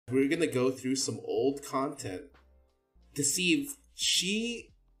we're gonna go through some old content to see if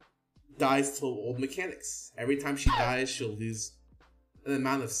she dies to old mechanics. Every time she dies, she'll lose an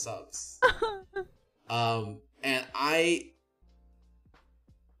amount of subs. And I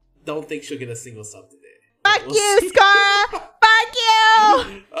don't think she'll get a single sub today. Fuck you, Scara! Fuck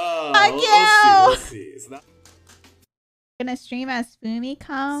you! Fuck you! We'll see. It's not Gonna stream as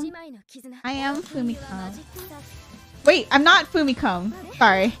Fumiko. I am Fumiko. Wait, I'm not Fumiko.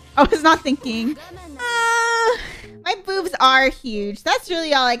 Sorry, I was not thinking. My boobs are huge. That's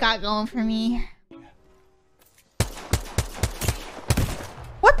really all I got going for me.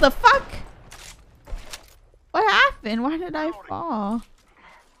 What the fuck? What happened? Why did I fall?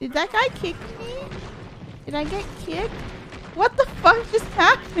 Did that guy kick me? Did I get kicked? What the fuck just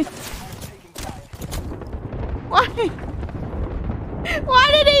happened? Why? Why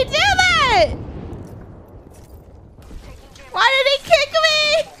did he do that? Why did he kick me?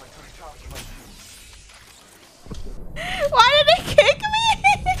 Why did he kick me?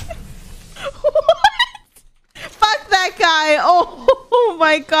 What? Fuck that guy. Oh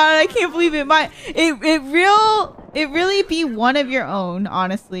my god, I can't believe it. It really be one of your own,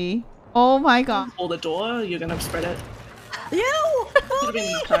 honestly. Oh my god. Hold the door, you're gonna spread it. You! Could've been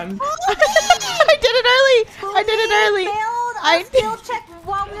enough time. I did it early! I did it early! I skill check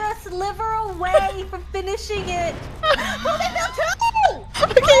while we were a sliver away from finishing it. Boomy failed too!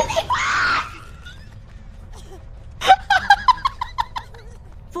 Okay.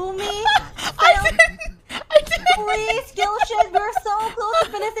 Fumi, I didn't. please skill check. We're so close to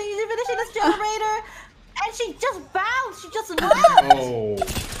finishing this generator, and she just bounced. She just left. Oh.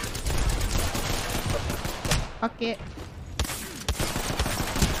 Fuck it.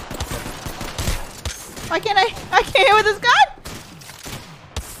 Why can't I can't hit with this gun?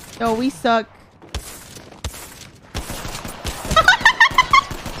 Yo, we suck.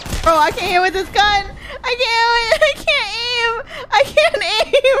 Bro, I can't hit with this gun. I can't aim. I can't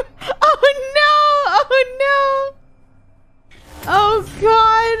aim. Oh no. Oh no. Oh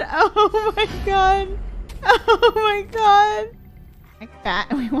god. Oh my god. Oh my god. Like that.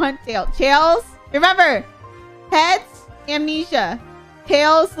 We want tails. Tails. Remember, heads, amnesia.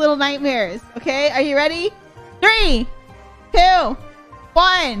 Tails, little nightmares. Okay, are you ready? 3, 2,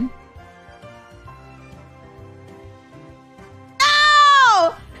 1.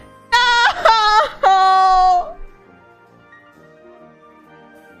 No! No!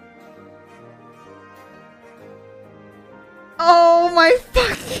 Oh my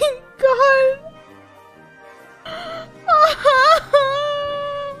fucking god!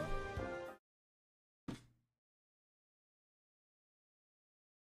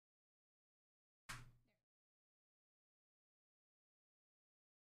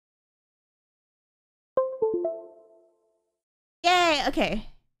 Yay! Okay.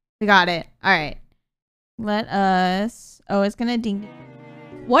 We got it. Alright. Let us... Oh, it's gonna ding.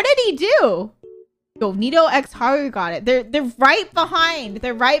 What did he do? Yo, Nito X Haru got it. They're right behind.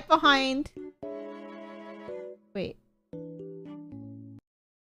 They're right behind. Wait.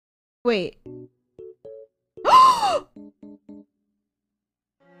 Wait.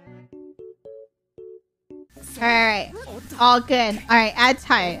 Alright. All good. Alright, add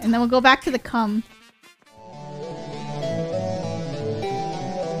tie. And then we'll go back to the cum.